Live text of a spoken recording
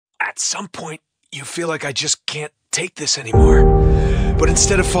some point, you feel like I just can't take this anymore. But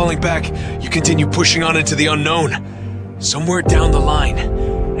instead of falling back, you continue pushing on into the unknown. Somewhere down the line,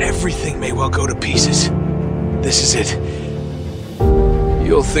 everything may well go to pieces. This is it.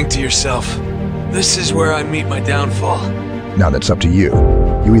 You'll think to yourself, this is where I meet my downfall. Now that's up to you.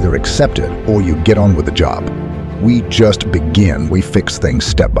 You either accept it or you get on with the job. We just begin. We fix things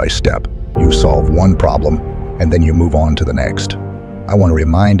step by step. You solve one problem, and then you move on to the next. I want to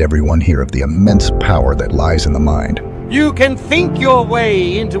remind everyone here of the immense power that lies in the mind. You can think your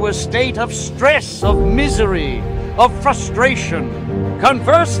way into a state of stress, of misery, of frustration.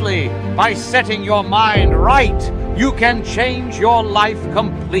 Conversely, by setting your mind right, you can change your life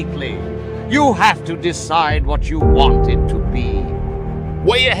completely. You have to decide what you want it to be.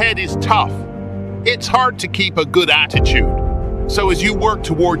 Way ahead is tough. It's hard to keep a good attitude. So as you work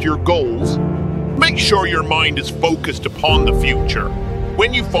toward your goals, make sure your mind is focused upon the future.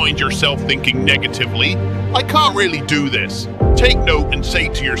 When you find yourself thinking negatively, I can't really do this, take note and say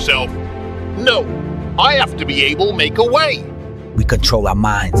to yourself, no, I have to be able to make a way. We control our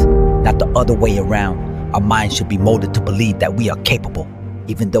minds, not the other way around. Our minds should be molded to believe that we are capable.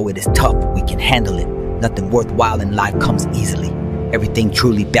 Even though it is tough, we can handle it. Nothing worthwhile in life comes easily. Everything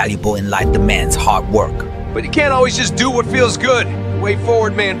truly valuable in life demands hard work. But you can't always just do what feels good. The way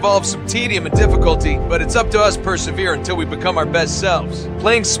forward may involve some tedium and difficulty, but it's up to us to persevere until we become our best selves.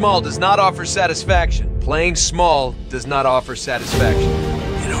 Playing small does not offer satisfaction. Playing small does not offer satisfaction.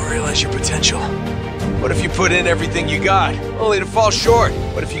 You don't realize your potential. What if you put in everything you got, only to fall short?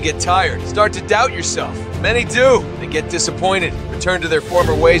 What if you get tired, start to doubt yourself? Many do. They get disappointed, return to their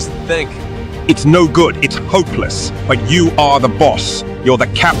former ways to think. It's no good, it's hopeless, but you are the boss. You're the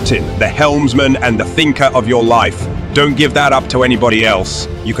captain, the helmsman, and the thinker of your life. Don't give that up to anybody else.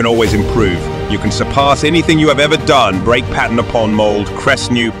 You can always improve. You can surpass anything you have ever done, break pattern upon mold,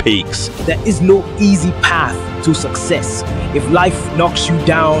 crest new peaks. There is no easy path to success. If life knocks you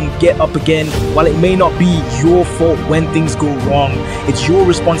down, get up again. While it may not be your fault when things go wrong, it's your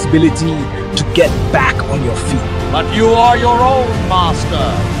responsibility to get back on your feet. But you are your own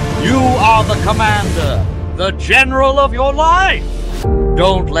master. You are the commander, the general of your life.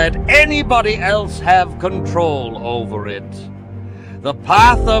 Don't let anybody else have control over it. The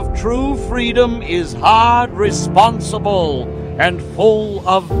path of true freedom is hard, responsible, and full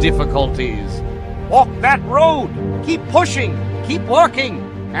of difficulties. Walk that road, keep pushing, keep working,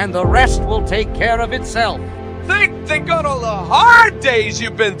 and the rest will take care of itself. Think on all the hard days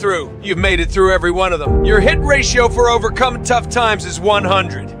you've been through. You've made it through every one of them. Your hit ratio for overcoming tough times is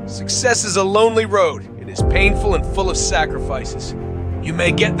 100. Success is a lonely road. It is painful and full of sacrifices. You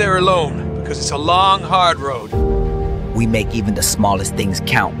may get there alone, because it's a long, hard road. We make even the smallest things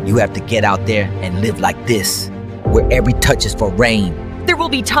count. You have to get out there and live like this, where every touch is for rain. There will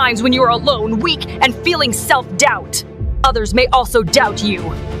be times when you are alone, weak, and feeling self-doubt. Others may also doubt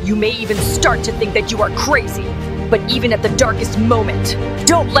you. You may even start to think that you are crazy. But even at the darkest moment,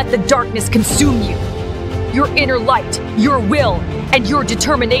 don't let the darkness consume you. Your inner light, your will, and your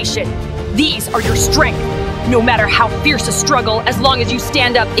determination, these are your strength. No matter how fierce a struggle, as long as you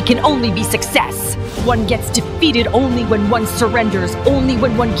stand up, it can only be success. One gets defeated only when one surrenders, only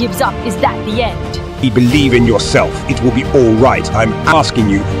when one gives up is that the end. Believe in yourself. It will be all right. I'm asking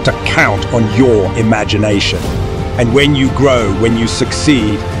you to count on your imagination. And when you grow, when you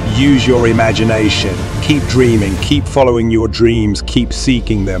succeed, use your imagination. Keep dreaming, keep following your dreams, keep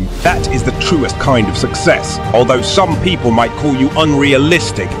seeking them. That is the truest kind of success. Although some people might call you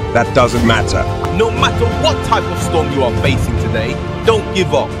unrealistic, that doesn't matter. No matter what type of storm you are facing today, don't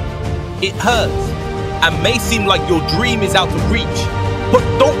give up. It hurts and may seem like your dream is out of reach, but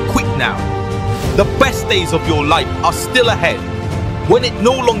don't quit now. The best days of your life are still ahead. When it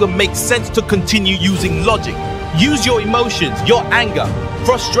no longer makes sense to continue using logic, use your emotions, your anger,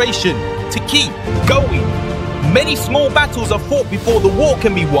 frustration to keep going. Many small battles are fought before the war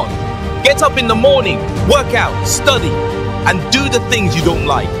can be won. Get up in the morning, work out, study, and do the things you don't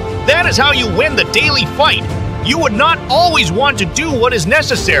like. That is how you win the daily fight. You would not always want to do what is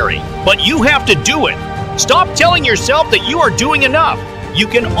necessary, but you have to do it. Stop telling yourself that you are doing enough. You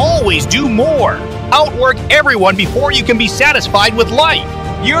can always do more. Outwork everyone before you can be satisfied with life.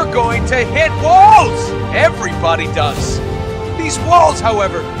 You're going to hit walls! Everybody does. These walls,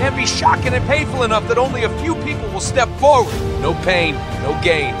 however, can be shocking and painful enough that only a few people will step forward. No pain, no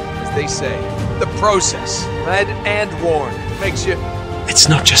gain, as they say. The process, read and worn, makes you... It's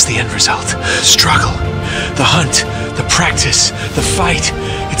not just the end result. Struggle, the hunt, the practice, the fight.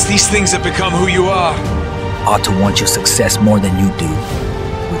 It's these things that become who you are. Ought to want your success more than you do.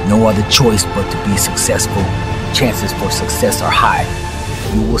 With no other choice but to be successful, chances for success are high.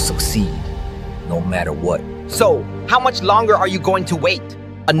 You will succeed, no matter what. So, how much longer are you going to wait?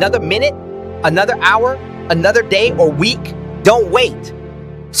 Another minute? Another hour? Another day or week? Don't wait.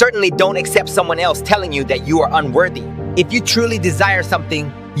 Certainly don't accept someone else telling you that you are unworthy. If you truly desire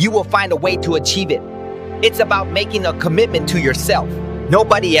something, you will find a way to achieve it. It's about making a commitment to yourself,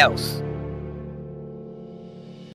 nobody else.